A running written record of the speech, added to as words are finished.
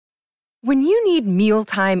When you need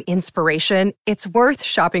mealtime inspiration, it's worth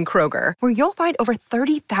shopping Kroger, where you'll find over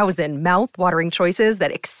 30,000 mouth-watering choices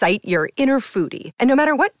that excite your inner foodie. And no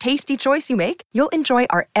matter what tasty choice you make, you'll enjoy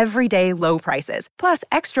our everyday low prices, plus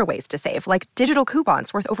extra ways to save, like digital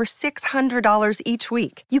coupons worth over $600 each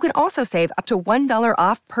week. You can also save up to $1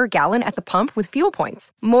 off per gallon at the pump with fuel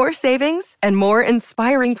points. More savings and more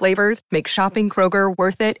inspiring flavors make shopping Kroger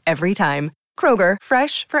worth it every time. Kroger,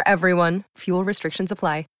 fresh for everyone. Fuel restrictions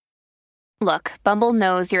apply. Look, Bumble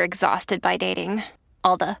knows you're exhausted by dating.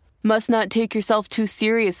 All the, must not take yourself too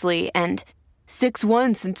seriously, and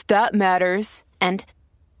 6'1" since that matters, and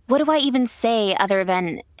what do I even say other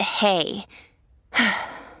than, hey?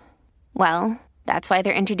 Well, that's why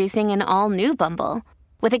they're introducing an all-new Bumble,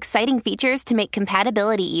 with exciting features to make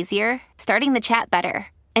compatibility easier, starting the chat better,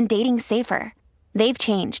 and dating safer. They've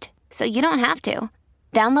changed, so you don't have to.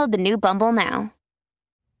 Download the new Bumble now.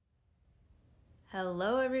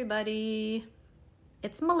 Hello, everybody.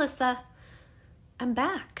 It's Melissa. I'm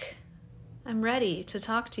back. I'm ready to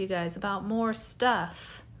talk to you guys about more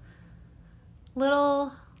stuff.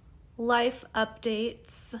 Little life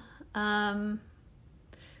updates. I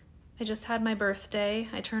just had my birthday.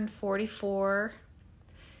 I turned 44.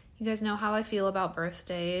 You guys know how I feel about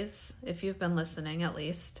birthdays, if you've been listening at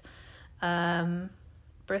least.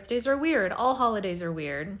 Birthdays are weird. All holidays are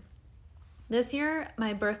weird. This year,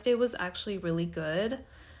 my birthday was actually really good.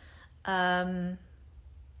 I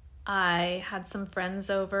had some friends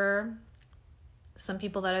over, some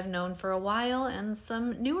people that I've known for a while, and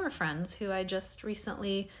some newer friends who I just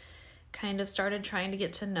recently kind of started trying to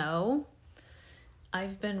get to know.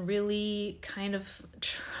 I've been really kind of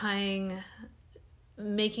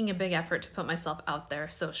making a big effort to put myself out there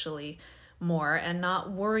socially more and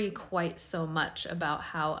not worry quite so much about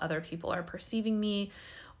how other people are perceiving me,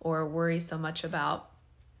 or worry so much about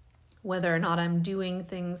whether or not I'm doing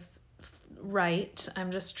things right.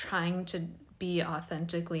 I'm just trying to be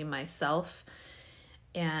authentically myself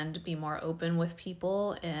and be more open with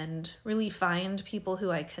people and really find people who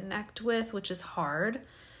I connect with, which is hard.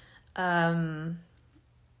 Therapy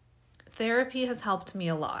has helped me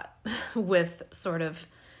a lot with sort of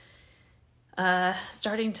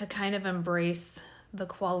starting to kind of embrace the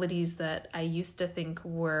qualities that I used to think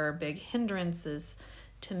were big hindrances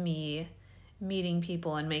to me meeting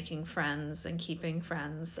people and making friends and keeping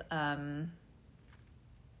friends.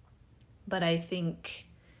 But I think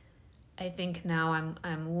now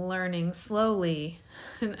I'm learning slowly,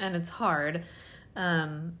 and it's hard,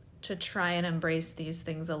 to try and embrace these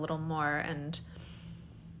things a little more, and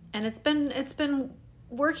it's been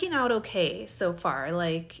working out okay so far.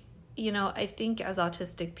 Like, you know, I think as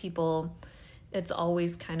autistic people, it's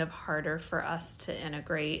always kind of harder for us to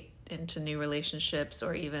integrate into new relationships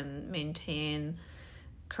or even maintain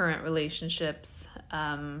current relationships.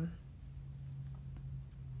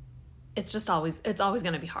 It's always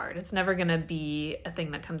going to be hard. It's never going to be a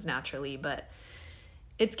thing that comes naturally, but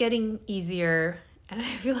it's getting easier, and I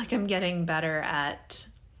feel like I'm getting better at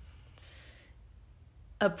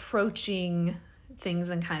approaching things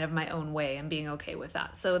in kind of my own way and being okay with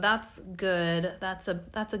that. So that's good. That's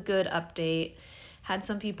a good update. Had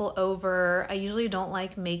some people over. I usually don't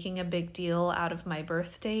like making a big deal out of my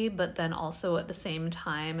birthday, but then also at the same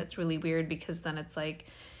time, it's really weird because then it's like,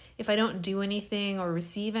 if I don't do anything or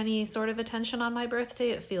receive any sort of attention on my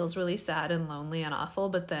birthday, it feels really sad and lonely and awful.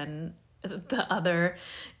 But then the other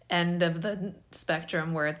end of the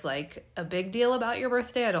spectrum where it's like a big deal about your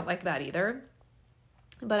birthday, I don't like that either.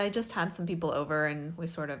 But I just had some people over and we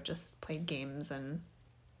sort of just played games and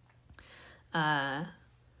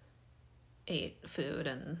ate food,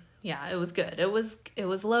 and yeah, it was good. It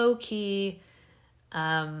was low key,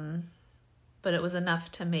 but it was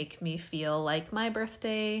enough to make me feel like my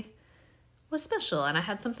birthday was special and I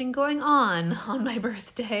had something going on my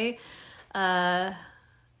birthday. And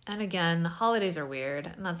again, holidays are weird,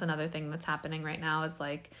 and that's another thing that's happening right now is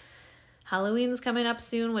like Halloween's coming up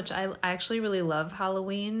soon, which I actually really love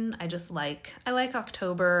Halloween. I like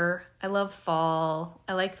October. I love fall.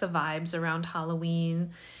 I like the vibes around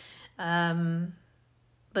Halloween.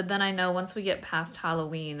 But then I know once we get past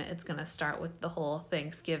Halloween, it's going to start with the whole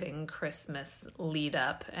Thanksgiving, Christmas lead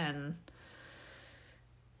up. And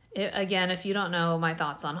again, if you don't know my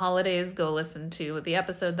thoughts on holidays, go listen to the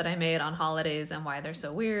episode that I made on holidays and why they're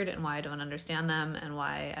so weird and why I don't understand them and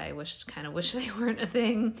why I wish they weren't a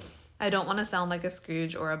thing. I don't want to sound like a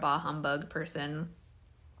Scrooge or a bah humbug person.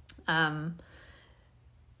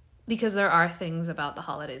 Because there are things about the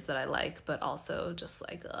holidays that I like, but also just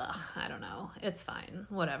like, I don't know. It's fine.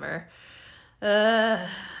 Whatever. I'm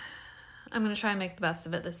going to try and make the best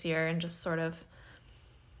of it this year and just sort of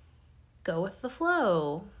go with the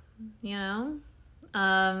flow. you know?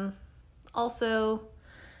 Also,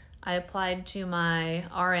 I applied to my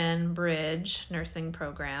RN Bridge nursing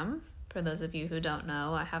program. For those of you who don't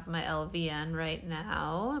know, I have my LVN right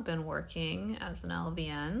now. I've been working as an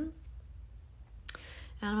LVN.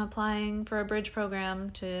 And I'm applying for a bridge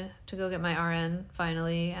program to go get my RN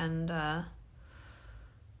finally. And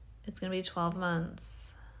it's going to be 12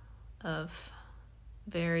 months of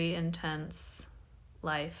very intense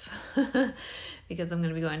life because I'm going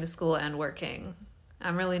to be going to school and working.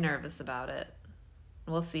 I'm really nervous about it.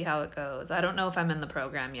 We'll see how it goes. I don't know if I'm in the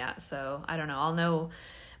program yet, so I don't know. I'll know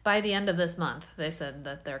by the end of this month. They said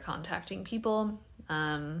that they're contacting people.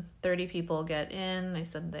 30 people get in. They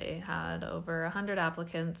said they had over 100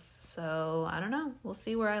 applicants, so I don't know. We'll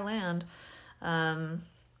see where I land. So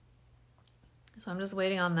I'm just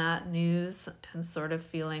waiting on that news and sort of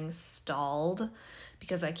feeling stalled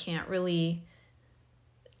because I can't really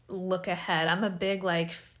look ahead. I'm a big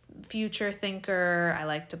future thinker. I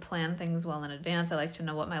like to plan things well in advance. I like to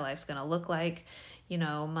know what my life's going to look like,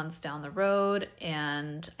 months down the road.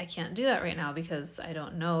 And I can't do that right now because I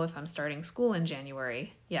don't know if I'm starting school in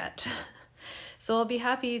January yet. So I'll be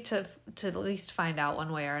happy to at least find out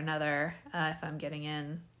one way or another if I'm getting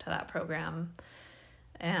in to that program.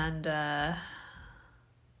 And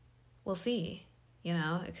we'll see.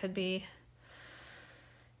 It could be...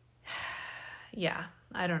 Yeah,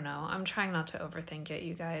 I don't know. I'm trying not to overthink it,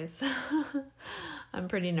 you guys. I'm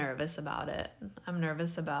pretty nervous about it. I'm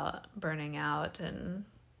nervous about burning out and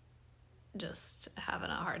just having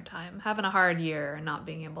a hard time, having a hard year and not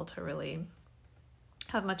being able to really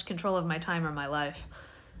have much control of my time or my life.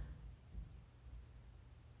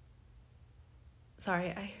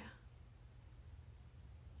 Sorry,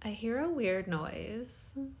 I hear a weird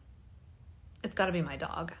noise. It's got to be my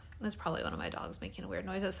dog. It's probably one of my dogs making a weird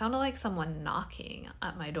noise. It sounded like someone knocking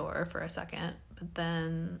at my door for a second, but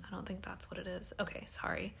then I don't think that's what it is. Okay,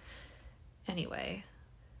 sorry. Anyway,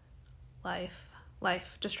 life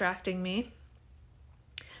distracting me.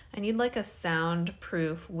 I need a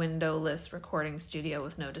soundproof, windowless recording studio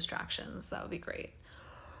with no distractions. That would be great.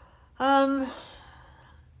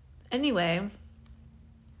 Anyway,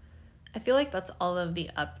 I feel like that's all of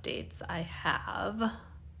the updates I have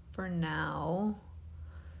for now.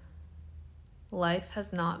 Life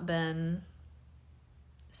has not been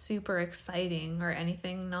super exciting or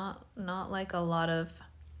anything, not like a lot of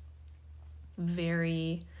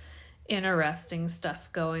very interesting stuff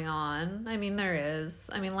going on. I mean, there is.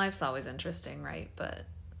 I mean, life's always interesting, right? But,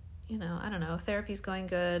 I don't know. Therapy's going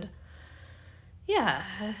good. Yeah,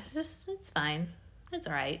 it's fine. It's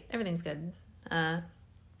all right. Everything's good.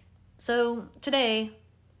 So today,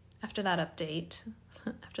 after that update,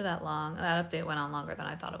 that update went on longer than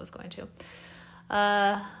I thought it was going to.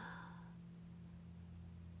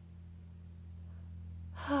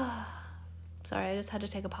 Sorry, I just had to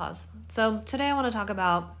take a pause. So today I want to talk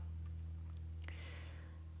about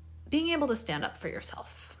being able to stand up for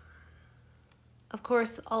yourself. Of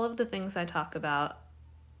course, all of the things I talk about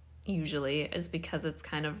usually is because it's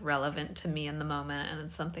kind of relevant to me in the moment and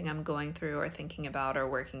it's something I'm going through or thinking about or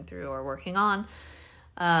working through or working on.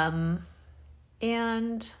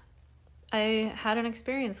 And I had an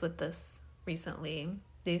experience with this recently,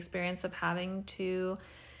 the experience of having to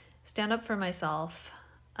stand up for myself.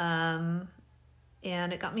 And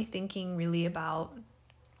it got me thinking really about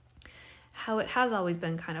how it has always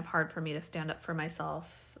been kind of hard for me to stand up for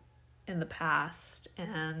myself in the past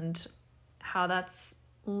and how that's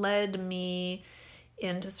led me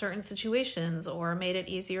into certain situations or made it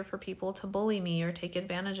easier for people to bully me or take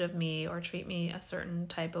advantage of me or treat me a certain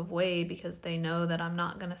type of way because they know that I'm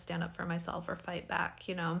not going to stand up for myself or fight back,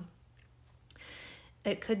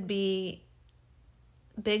 It could be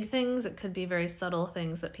big things, it could be very subtle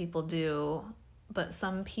things that people do, but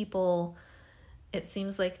some people, it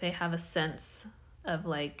seems like they have a sense of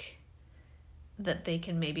that they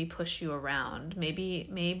can maybe push you around.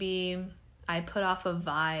 Maybe I put off a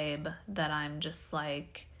vibe that I'm just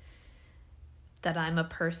that I'm a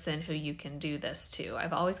person who you can do this to.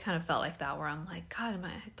 I've always kind of felt like that where I'm like, God, am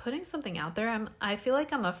I putting something out there? I feel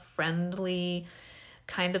like I'm a friendly,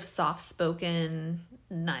 kind of soft-spoken,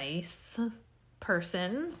 nice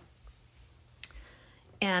person.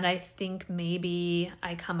 And I think maybe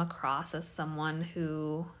I come across as someone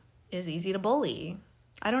who is easy to bully.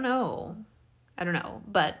 I don't know.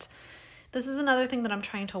 But this is another thing that I'm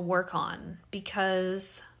trying to work on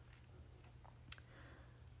because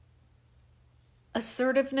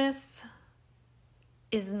assertiveness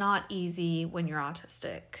is not easy when you're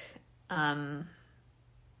autistic.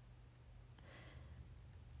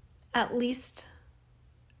 At least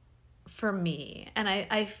for me. And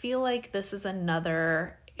I feel like this is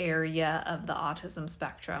another area of the autism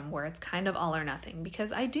spectrum where it's kind of all or nothing,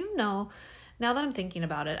 because I do know, now that I'm thinking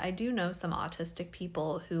about it, I do know some autistic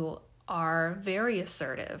people who are very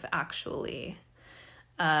assertive, actually,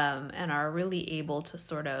 and are really able to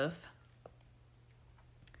sort of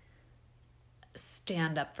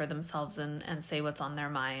stand up for themselves and say what's on their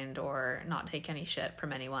mind or not take any shit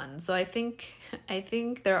from anyone. So I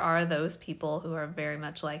think there are those people who are very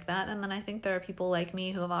much like that. And then I think there are people like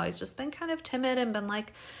me who have always just been kind of timid and been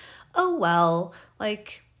like, oh, well,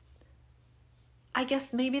 like, I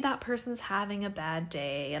guess maybe that person's having a bad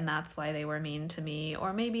day and that's why they were mean to me,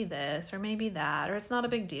 or maybe this, or maybe that, or it's not a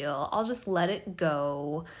big deal. I'll just let it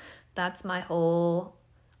go. That's my whole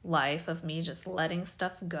life of me just letting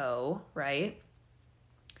stuff go, right?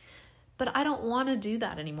 But I don't want to do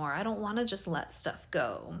that anymore. I don't want to just let stuff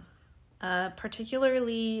go.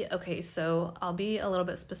 Particularly, okay, so I'll be a little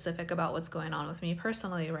bit specific about what's going on with me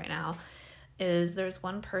personally right now, is there's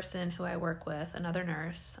one person who I work with, another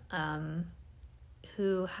nurse,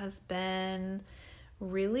 who has been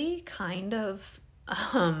really kind of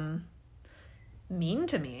mean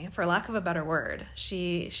to me, for lack of a better word.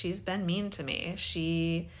 She's been mean to me.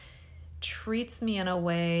 She treats me in a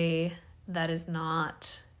way that is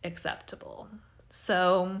not acceptable.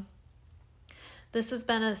 So this has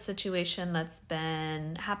been a situation that's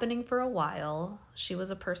been happening for a while. She was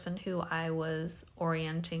a person who I was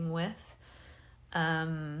orienting with,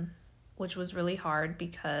 which was really hard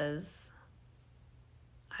because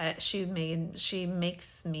she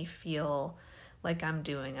makes me feel like I'm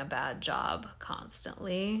doing a bad job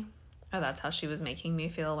constantly. Or that's how she was making me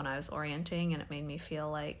feel when I was orienting, and it made me feel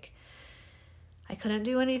like I couldn't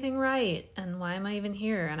do anything right, and why am I even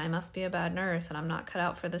here, and I must be a bad nurse, and I'm not cut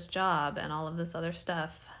out for this job, and all of this other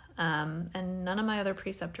stuff. And none of my other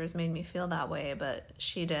preceptors made me feel that way, but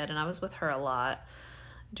she did, and I was with her a lot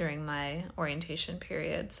during my orientation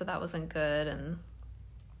period, so that wasn't good.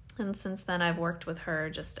 And since then, I've worked with her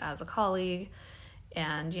just as a colleague.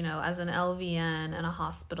 And, you know, as an LVN in a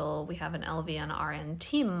hospital, we have an LVN RN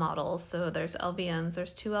team model. So there's LVNs,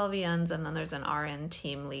 there's 2 LVNs, and then there's an RN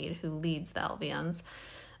team lead who leads the LVNs.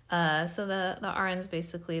 So the RN's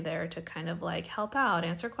basically there to kind of like help out,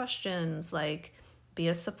 answer questions, like be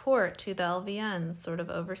a support to the LVNs, sort of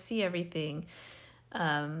oversee everything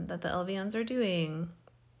that the LVNs are doing.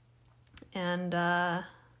 And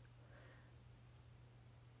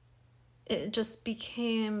it just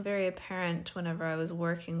became very apparent whenever I was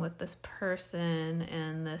working with this person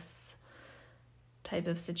in this type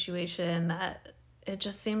of situation that it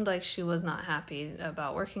just seemed like she was not happy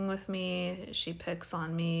about working with me. She picks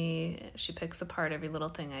on me. She picks apart every little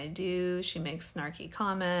thing I do. She makes snarky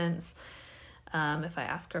comments. If I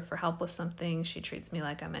ask her for help with something, she treats me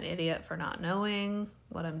like I'm an idiot for not knowing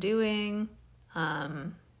what I'm doing.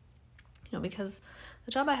 Because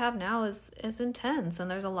the job I have now is intense, and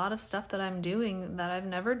there's a lot of stuff that I'm doing that I've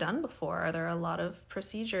never done before. There are a lot of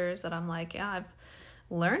procedures that I'm like, yeah, I've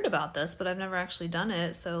learned about this, but I've never actually done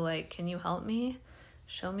it. So like, can you help me?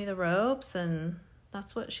 Show me the ropes. And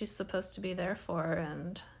that's what she's supposed to be there for.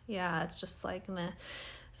 And yeah, it's just like, meh.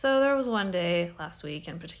 So there was one day last week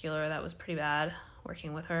in particular that was pretty bad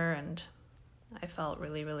working with her, and I felt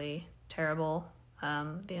really, really terrible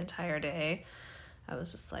the entire day. I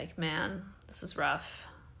was just like, man, this is rough.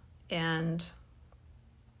 And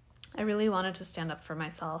I really wanted to stand up for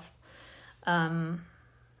myself that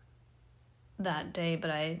day,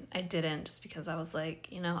 but I didn't, just because I was like,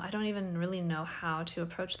 I don't even really know how to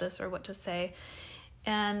approach this or what to say.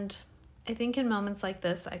 And I think in moments like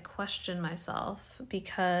this, I question myself,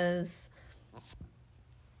 because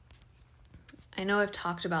I know I've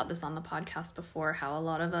talked about this on the podcast before, how a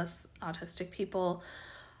lot of us autistic people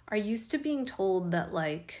are used to being told that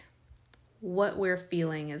like what we're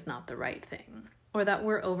feeling is not the right thing, or that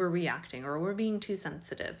we're overreacting, or we're being too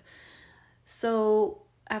sensitive. So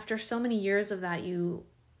after so many years of that, you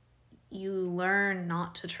learn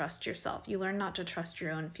not to trust yourself. You learn not to trust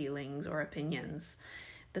your own feelings or opinions.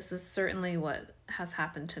 This is certainly what has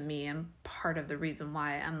happened to me, and part of the reason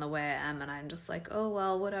why I'm the way I am. And I'm just like, oh,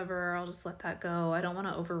 well, whatever, I'll just let that go. I don't want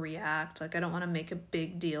to overreact. Like, I don't want to make a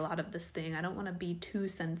big deal out of this thing. I don't want to be too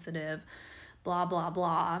sensitive, blah, blah,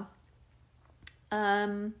 blah.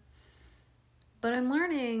 But I'm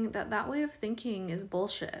learning that way of thinking is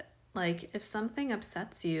bullshit. Like, if something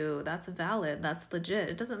upsets you, that's valid, that's legit.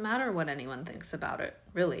 It doesn't matter what anyone thinks about it,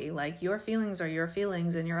 really. Like, your feelings are your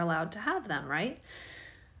feelings, and you're allowed to have them, right?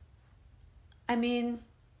 I mean,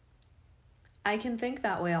 I can think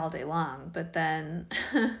that way all day long, but then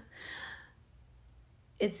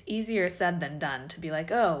it's easier said than done to be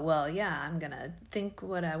like, oh, well, yeah, I'm going to think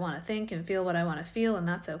what I want to think and feel what I want to feel, and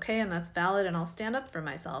that's okay, and that's valid, and I'll stand up for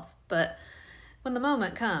myself. But when the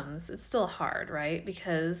moment comes, it's still hard, right?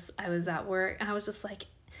 Because I was at work and I was just like,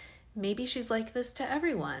 maybe she's like this to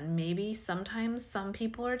everyone. Maybe sometimes some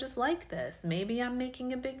people are just like this. Maybe I'm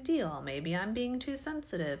making a big deal. Maybe I'm being too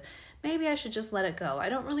sensitive. Maybe I should just let it go. I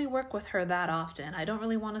don't really work with her that often. I don't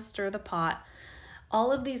really want to stir the pot.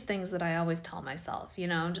 All of these things that I always tell myself,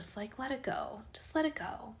 just like, let it go. Just let it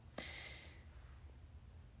go.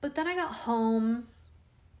 But then I got home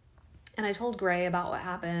and I told Gray about what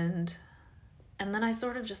happened. And then I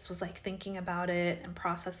sort of just was like thinking about it and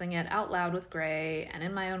processing it out loud with Gray and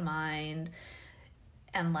in my own mind,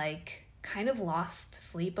 and like kind of lost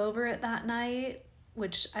sleep over it that night,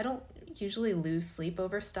 which I don't usually lose sleep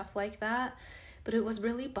over stuff like that, but it was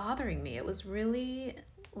really bothering me. It was really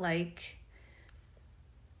like,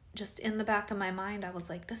 just in the back of my mind, I was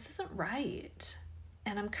like, this isn't right.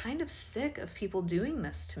 And I'm kind of sick of people doing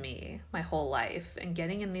this to me my whole life and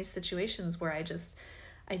getting in these situations where I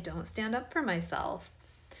don't stand up for myself.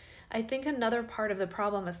 I think another part of the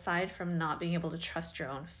problem, aside from not being able to trust your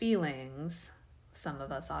own feelings, some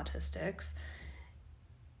of us autistics,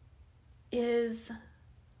 is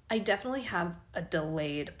I definitely have a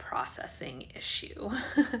delayed processing issue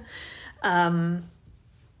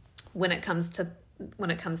when it comes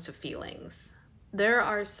to feelings. There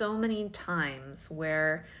are so many times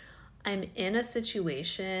where I'm in a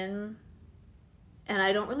situation and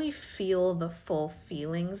I don't really feel the full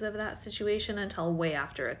feelings of that situation until way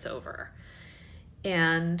after it's over.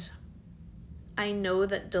 And I know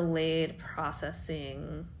that delayed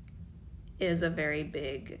processing is a very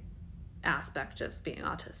big aspect of being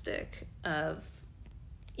autistic, of,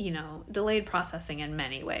 delayed processing in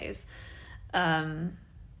many ways.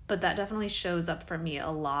 But that definitely shows up for me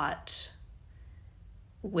a lot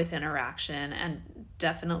with interaction, and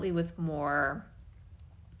definitely with more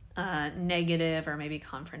negative or maybe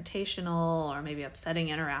confrontational or maybe upsetting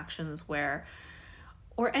interactions or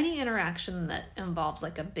any interaction that involves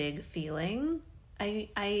like a big feeling.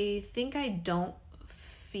 I think I don't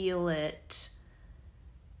feel it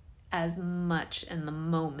as much in the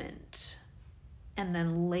moment. And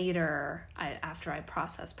then later, after I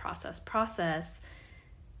process,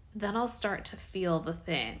 then I'll start to feel the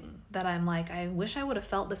thing that I'm like, I wish I would have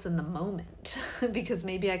felt this in the moment because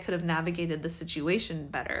maybe I could have navigated the situation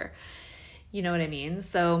better. You know what I mean?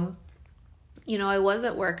 So, I was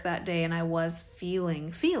at work that day and I was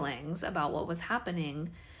feeling feelings about what was happening,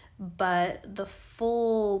 but the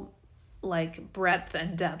full like breadth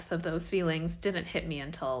and depth of those feelings didn't hit me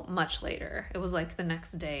until much later. It was like the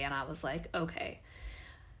next day and I was like, okay,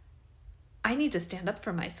 I need to stand up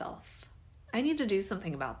for myself. I need to do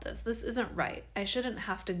something about this. This isn't right. I shouldn't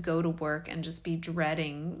have to go to work and just be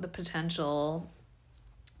dreading the potential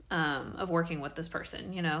of working with this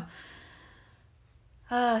person,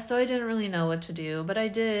 So I didn't really know what to do, but I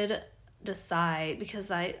did decide,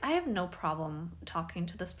 because I have no problem talking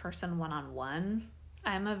to this person one-on-one.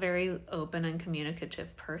 I'm a very open and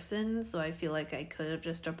communicative person, so I feel like I could have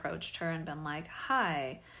just approached her and been like,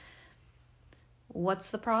 hi,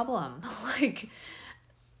 what's the problem?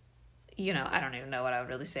 I don't even know what I would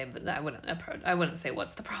really say, but I wouldn't say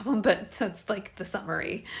what's the problem, but that's like the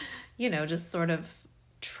summary, just sort of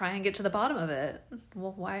try and get to the bottom of it.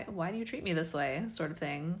 Well, why do you treat me this way? Sort of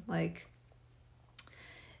thing.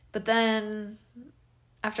 But then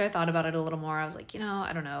after I thought about it a little more, I was like,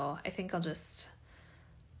 I don't know. I think I'll just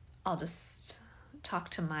talk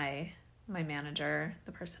to my manager,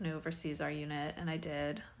 the person who oversees our unit. And I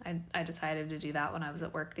did. I decided to do that when I was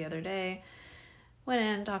at work the other day. Went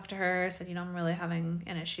in, talked to her, said, I'm really having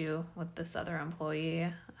an issue with this other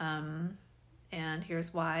employee, and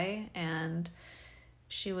here's why. And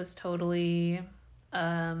she was totally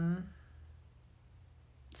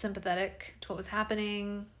sympathetic to what was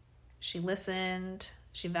happening. She listened.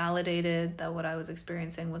 She validated that what I was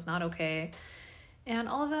experiencing was not okay. And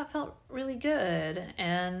all of that felt really good.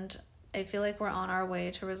 And I feel like we're on our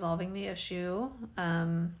way to resolving the issue.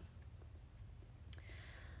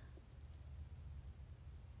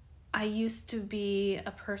 I used to be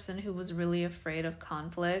a person who was really afraid of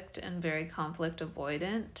conflict and very conflict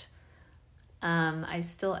avoidant. I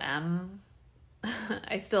still am.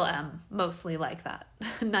 I still am mostly like that.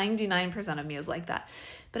 99% of me is like that.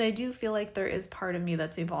 But I do feel like there is part of me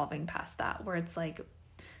that's evolving past that, where it's like,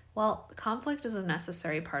 well, conflict is a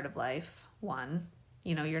necessary part of life. One,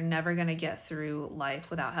 you're never going to get through life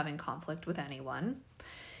without having conflict with anyone.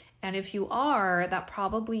 And if you are, that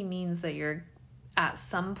probably means that you're at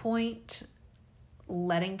some point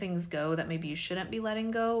letting things go that maybe you shouldn't be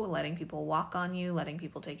letting go, letting people walk on you, letting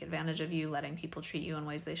people take advantage of you, letting people treat you in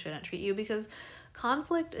ways they shouldn't treat you, because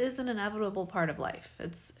conflict is an inevitable part of life.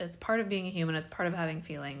 It's part of being a human. It's part of having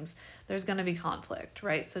feelings. There's going to be conflict,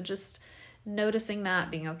 right? So just noticing that,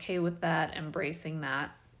 being okay with that, embracing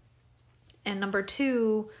that. And number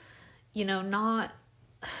two, not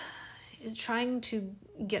trying to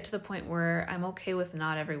get to the point where I'm okay with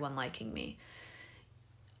not everyone liking me.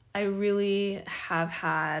 I really have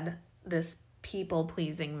had this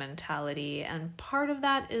people-pleasing mentality, and part of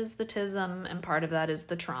that is the tism, and part of that is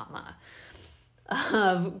the trauma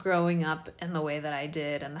of growing up in the way that I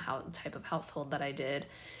did and the type of household that I did,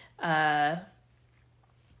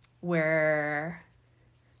 where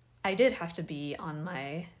I did have to be on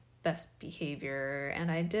my best behavior,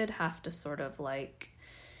 and I did have to sort of like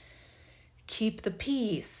keep the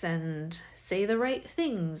peace and say the right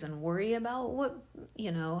things and worry about what,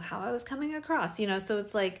 how I was coming across, so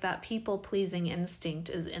it's like that people pleasing instinct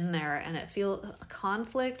is in there, and it feels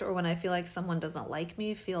conflict, or when I feel like someone doesn't like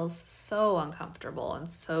me, feels so uncomfortable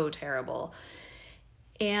and so terrible.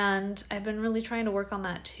 And I've been really trying to work on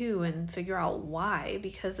that too and figure out why,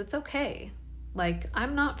 because it's okay. Like,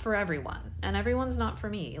 I'm not for everyone, and everyone's not for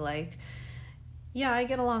me. Like, yeah, I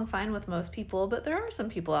get along fine with most people, but there are some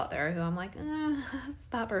people out there who I'm like,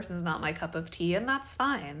 that person's not my cup of tea, and that's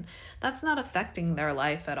fine. That's not affecting their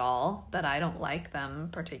life at all, that I don't like them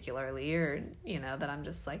particularly, or, that I'm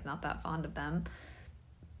just like not that fond of them.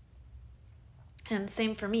 And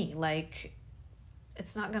same for me, like,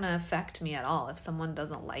 it's not going to affect me at all if someone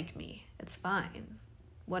doesn't like me. It's fine,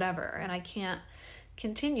 whatever. And I can't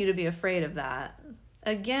continue to be afraid of that.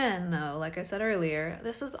 Again, though, like I said earlier,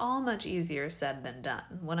 this is all much easier said than done.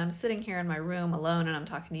 When I'm sitting here in my room alone and I'm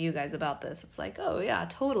talking to you guys about this, it's like, oh yeah,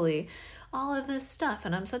 totally, all of this stuff,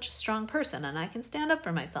 and I'm such a strong person, and I can stand up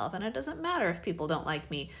for myself, and it doesn't matter if people don't like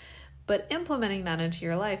me. But implementing that into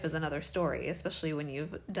your life is another story, especially when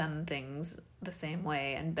you've done things the same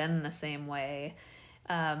way and been the same way.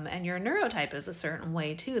 And your neurotype is a certain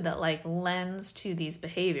way too that like lends to these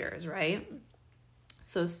behaviors, right?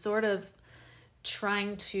 So sort of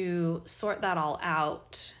trying to sort that all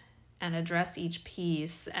out and address each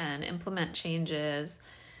piece and implement changes,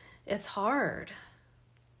 it's hard.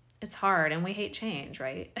 It's hard, and we hate change,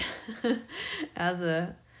 right? As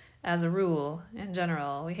a rule, in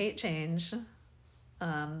general, we hate change.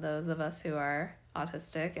 Those of us who are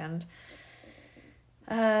autistic, and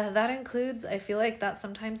that includes, I feel like that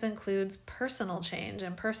sometimes includes personal change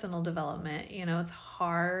and personal development. It's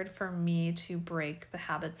hard for me to break the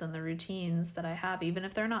habits and the routines that I have, even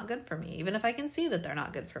if they're not good for me, even if I can see that they're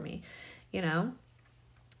not good for me,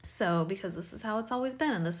 So, because this is how it's always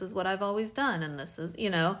been, and this is what I've always done, and this is,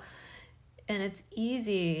 and it's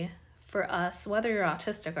easy for us, whether you're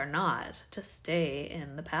autistic or not, to stay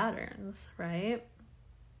in the patterns, right?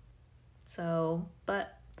 So,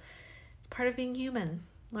 but it's part of being human,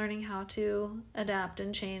 learning how to adapt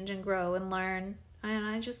and change and grow and learn. And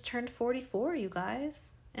I just turned 44, you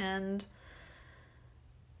guys, and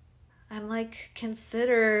I'm like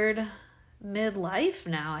considered midlife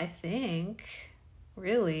now, I think,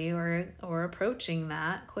 really, or approaching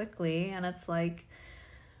that quickly. And it's like,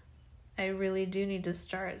 I really do need to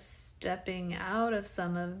start stepping out of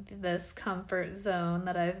some of this comfort zone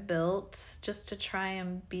that I've built, just to try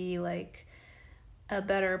and be like a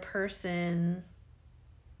better person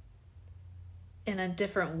in a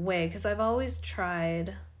different way, because I've always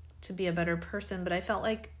tried to be a better person, but I felt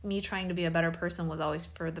like me trying to be a better person was always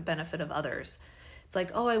for the benefit of others. It's like,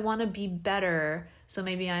 oh, I want to be better, so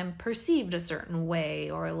maybe I'm perceived a certain way,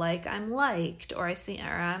 or like I'm liked, or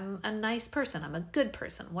I'm a nice person, I'm a good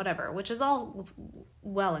person, whatever, which is all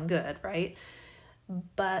well and good, right?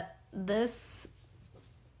 But this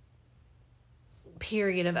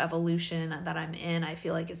period of evolution that I'm in, I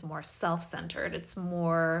feel like is more self-centered. It's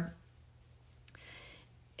more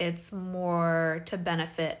to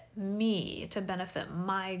benefit me, to benefit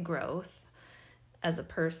my growth as a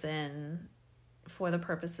person, for the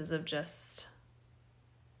purposes of just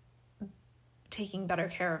taking better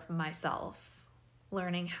care of myself,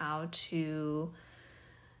 learning how to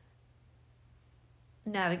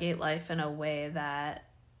navigate life in a way that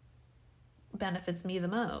benefits me the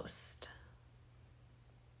most,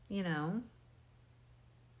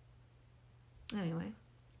 Anyway,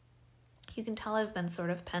 you can tell I've been sort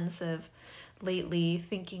of pensive lately,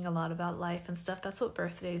 thinking a lot about life and stuff. That's what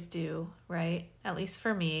birthdays do, right? At least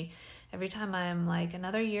for me. Every time I'm like,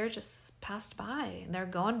 another year just passed by, and they're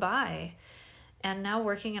going by. And now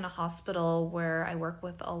working in a hospital where I work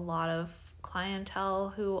with a lot of clientele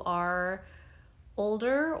who are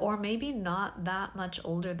older, or maybe not that much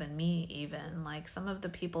older than me even. Like some of the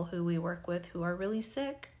people who we work with who are really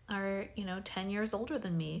sick are, 10 years older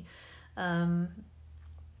than me.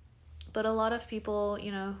 But a lot of people,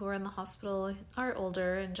 who are in the hospital are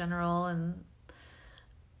older in general. And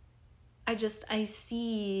I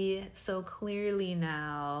see so clearly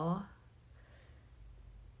now,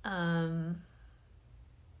 I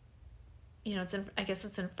guess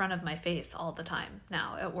it's in front of my face all the time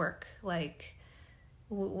now at work. Like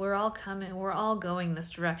we're all going this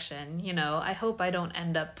direction. I hope I don't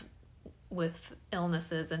end up with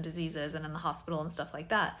illnesses and diseases and in the hospital and stuff like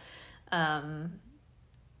that.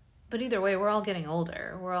 But either way, we're all getting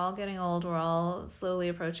older. We're all getting old. We're all slowly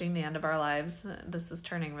approaching the end of our lives. This is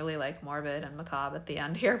turning really like morbid and macabre at the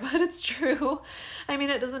end here, but it's true. I mean,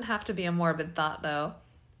 it doesn't have to be a morbid thought though.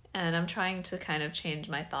 And I'm trying to kind of change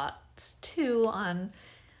my thoughts too on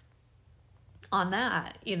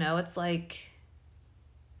that. It's like,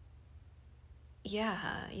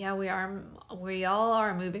 yeah, we all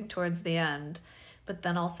are moving towards the end, but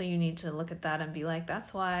then also you need to look at that and be like,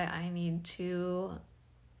 that's why I need to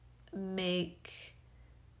make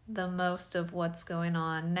the most of what's going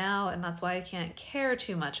on now, and that's why I can't care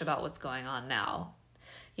too much about what's going on now,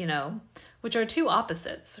 which are two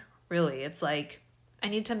opposites, really. It's like, I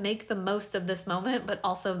need to make the most of this moment, but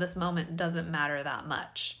also this moment doesn't matter that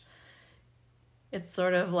much. It's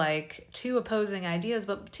sort of like two opposing ideas,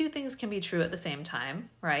 but two things can be true at the same time,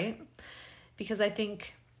 right? Because I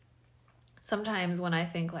think sometimes when I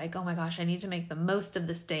think like, oh my gosh, I need to make the most of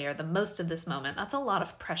this day or the most of this moment, that's a lot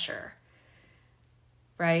of pressure,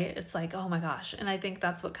 right? It's like, oh my gosh. And I think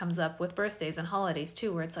that's what comes up with birthdays and holidays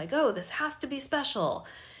too, where it's like, oh, this has to be special.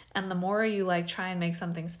 And the more you like try and make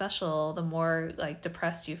something special, the more like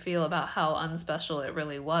depressed you feel about how unspecial it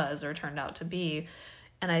really was or turned out to be.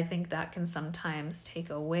 And I think that can sometimes take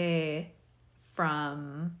away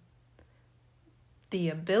from the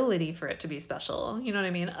ability for it to be special. You know what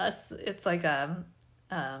I mean? It's like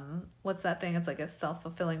what's that thing? It's like a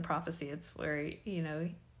self-fulfilling prophecy. It's where,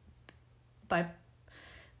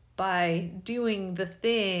 by doing the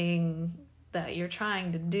thing that you're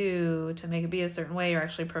trying to do to make it be a certain way, you're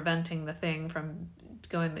actually preventing the thing from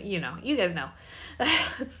going, you guys know.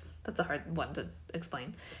 That's a hard one to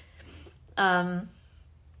explain. But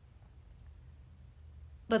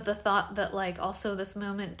the thought that like also this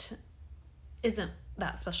moment isn't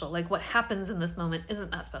that special. Like what happens in this moment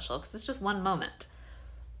isn't that special because it's just one moment.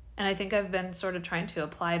 And I think I've been sort of trying to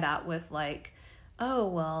apply that with like,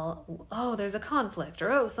 there's a conflict,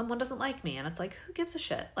 or someone doesn't like me. And it's like, who gives a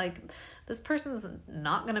shit? Like this person's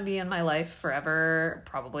not going to be in my life forever,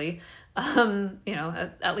 probably.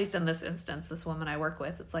 At least in this instance, this woman I work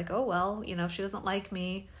with, it's like, if she doesn't like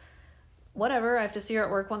me, whatever. I have to see her at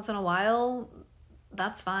work once in a while.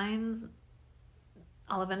 That's fine.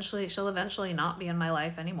 She'll eventually not be in my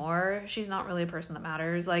life anymore. She's not really a person that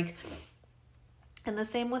matters. Like, and the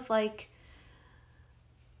same with like,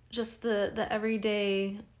 just the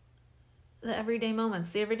everyday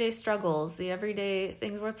moments, the everyday struggles, the everyday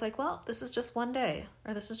things where it's like, well, this is just one day,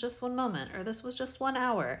 or this is just one moment, or this was just 1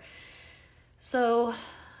 hour. So,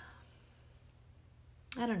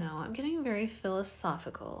 I don't know. I'm getting very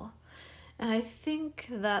philosophical. And I think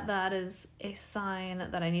that is a sign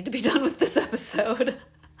that I need to be done with this episode.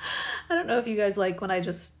 I don't know if you guys like when I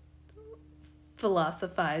just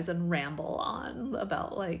philosophize and ramble on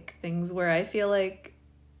about like things where I feel like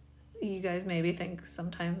you guys maybe think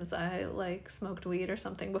sometimes I like smoked weed or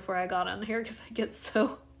something before I got on here because I get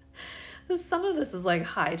so... Some of this is like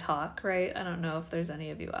high talk, right? I don't know if there's any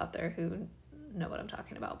of you out there who know what I'm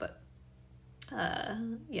talking about, but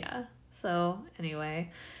yeah. So anyway...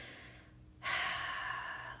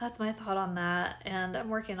 That's my thought on that, and I'm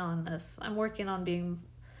working on this. I'm working on being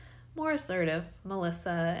more assertive, Melissa,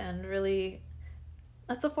 and really,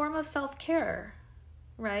 that's a form of self-care,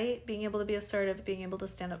 right? Being able to be assertive, being able to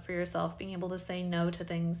stand up for yourself, being able to say no to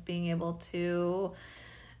things, being able to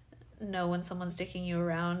know when someone's dicking you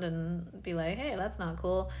around and be like, hey, that's not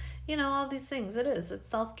cool. All these things. It's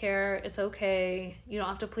self-care. It's okay. You don't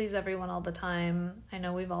have to please everyone all the time. I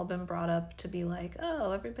know we've all been brought up to be like,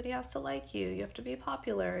 oh, everybody has to like you. You have to be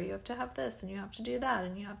popular. You have to have this and you have to do that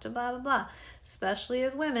and you have to blah, blah, blah. Especially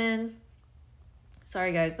as women.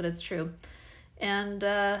 Sorry, guys, but it's true. And,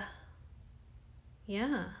 trying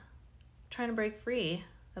to break free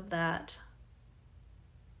of that.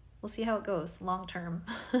 We'll see how it goes long term.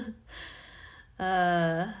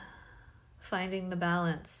 Finding the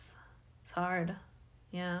balance. It's hard.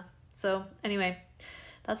 Yeah. So anyway,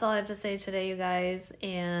 that's all I have to say today, you guys.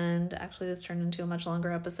 And actually this turned into a much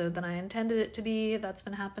longer episode than I intended it to be. That's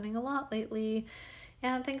been happening a lot lately.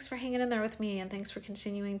 And thanks for hanging in there with me, and thanks for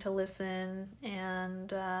continuing to listen.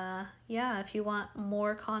 And if you want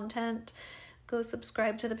more content, go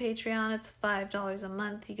subscribe to the Patreon. It's $5 a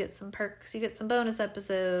month. You get some perks, you get some bonus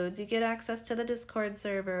episodes, you get access to the Discord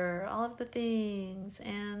server, all of the things.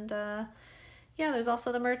 And there's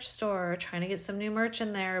also the merch store. Trying to get some new merch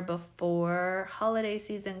in there before holiday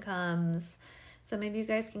season comes. So maybe you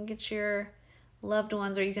guys can get your loved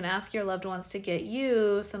ones, or you can ask your loved ones to get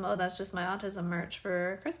you some That's Just My Autism merch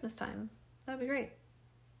for Christmas time. That'd be great.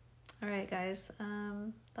 All right, guys.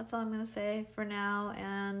 That's all I'm going to say for now,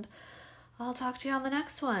 and I'll talk to you on the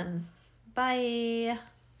next one. Bye.